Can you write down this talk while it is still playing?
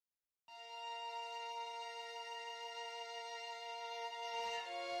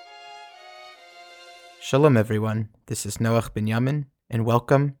Shalom everyone, this is Noach Binyamin, and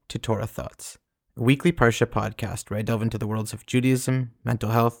welcome to Torah Thoughts, a weekly Parsha podcast where I delve into the worlds of Judaism,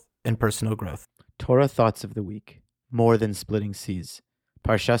 mental health, and personal growth. Torah Thoughts of the Week, More Than Splitting Seas,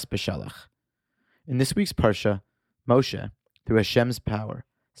 Parshas Beshalach. In this week's Parsha, Moshe, through Hashem's power,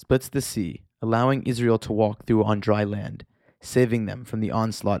 splits the sea, allowing Israel to walk through on dry land, saving them from the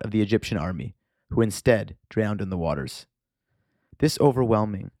onslaught of the Egyptian army, who instead drowned in the waters. This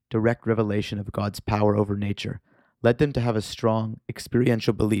overwhelming, direct revelation of God's power over nature led them to have a strong,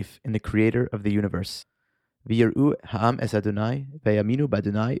 experiential belief in the Creator of the universe. V'yir'u ha'am es Adonai, v'yaminu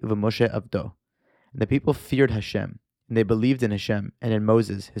b'Adonai v'Moshe avdo. And the people feared Hashem, and they believed in Hashem and in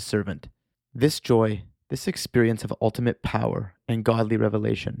Moses, his servant. This joy, this experience of ultimate power and godly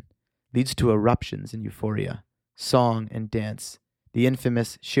revelation, leads to eruptions in euphoria, song and dance, the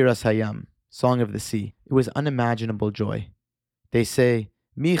infamous Shiras Hayam, Song of the Sea. It was unimaginable joy. They say,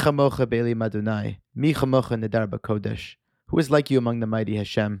 Mi chamocha be'elim Adonai, mi chamocha nedar b'kodesh. Who is like you among the mighty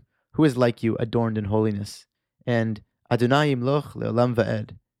Hashem? Who is like you, adorned in holiness? And Adonai yimloch le'olam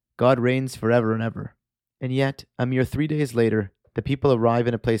va'ed. God reigns forever and ever. And yet, a mere 3 days later, the people arrive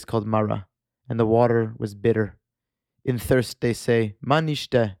in a place called Mara, and the water was bitter. In thirst, they say, Ma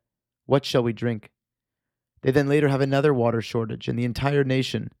nishteh, what shall we drink? They then later have another water shortage, and the entire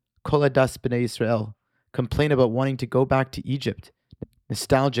nation, Kol Adas B'nai Yisrael, complain about wanting to go back to Egypt,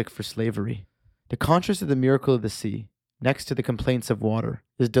 nostalgic for slavery. The contrast of the miracle of the sea, next to the complaints of water,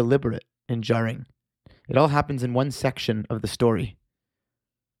 is deliberate and jarring. It all happens in one section of the story.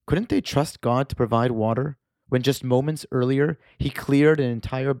 Couldn't they trust God to provide water when just moments earlier he cleared an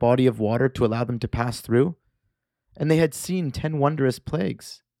entire body of water to allow them to pass through? And they had seen 10 wondrous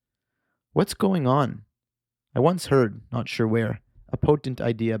plagues. What's going on? I once heard, not sure where, a potent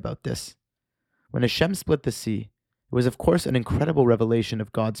idea about this. When Hashem split the sea, it was of course an incredible revelation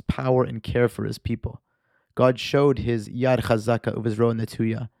of God's power and care for his people. God showed his Yad Chazaka Uvizro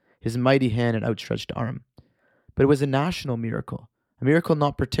Netuya, his mighty hand and outstretched arm. But it was a national miracle, a miracle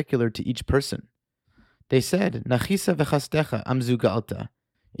not particular to each person. They said, Nachisa v'chastecha amzu ga'alta.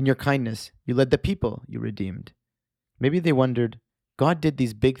 In your kindness, you led the people, you redeemed. Maybe they wondered, God did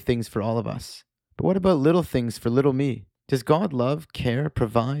these big things for all of us, but what about little things for little me? Does God love, care,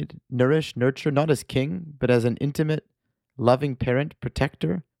 provide, nourish, nurture, not as king, but as an intimate, loving parent,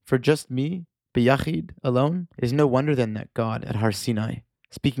 protector, for just me, b'yachid, alone? It is no wonder then that God, at Har Sinai,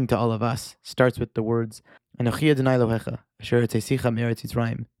 speaking to all of us, starts with the words, Anochi Adonai Elohecha, asher hotzeisecha me'eretz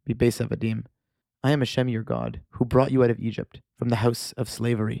Yisraim, mibeis avadim. I am Hashem your God, who brought you out of Egypt, from the house of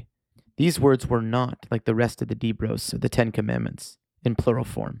slavery. These words were not, like the rest of the Dibros, or the 10 Commandments, in plural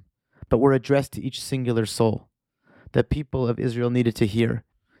form, but were addressed to each singular soul. The people of Israel needed to hear,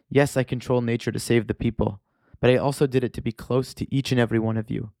 yes, I control nature to save the people, but I also did it to be close to each and every one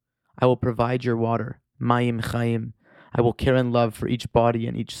of you. I will provide your water, Mayim Chaim. I will care and love for each body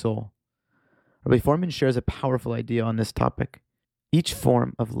and each soul. Rabbi Foreman shares a powerful idea on this topic. Each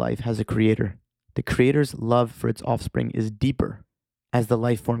form of life has a creator. The creator's love for its offspring is deeper as the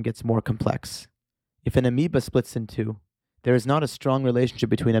life form gets more complex. If an amoeba splits in two, there is not a strong relationship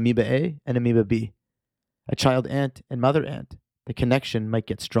between amoeba A and amoeba B. A child ant and mother ant, the connection might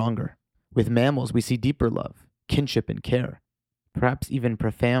get stronger. With mammals, we see deeper love, kinship and care, perhaps even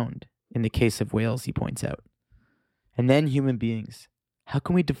profound in the case of whales, he points out. And then human beings. How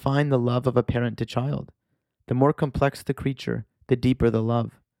can we define the love of a parent to child? The more complex the creature, the deeper the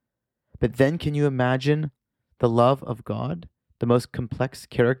love. But then can you imagine the love of God, the most complex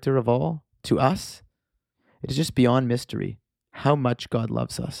character of all, to us? It is just beyond mystery how much God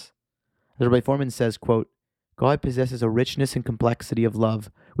loves us. As Rabbi Foreman says, quote, God possesses a richness and complexity of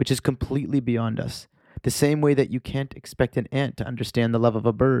love which is completely beyond us. The same way that you can't expect an ant to understand the love of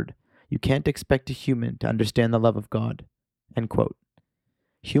a bird, you can't expect a human to understand the love of God. End quote.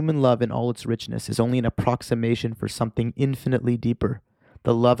 Human love in all its richness is only an approximation for something infinitely deeper,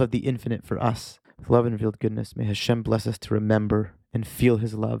 the love of the infinite for us. With love and revealed goodness, may Hashem bless us to remember and feel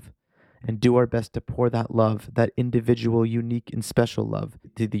his love, and do our best to pour that love, that individual, unique, and special love,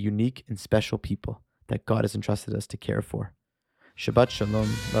 to the unique and special people that God has entrusted us to care for. Shabbat Shalom,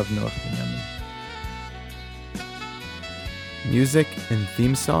 love Noach Binyamin. Music and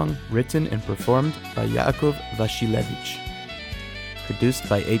theme song written and performed by Yaakov Vashilevich. Produced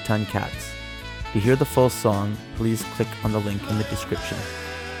by Eitan Katz. To hear the full song, please click on the link in the description.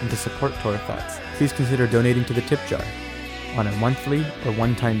 And to support Torah Thoughts, please consider donating to the tip jar on a monthly or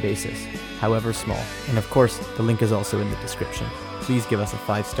one-time basis, however small. And of course, the link is also in the description. Please give us a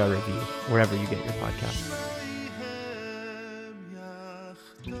 5-star review wherever you get your podcasts.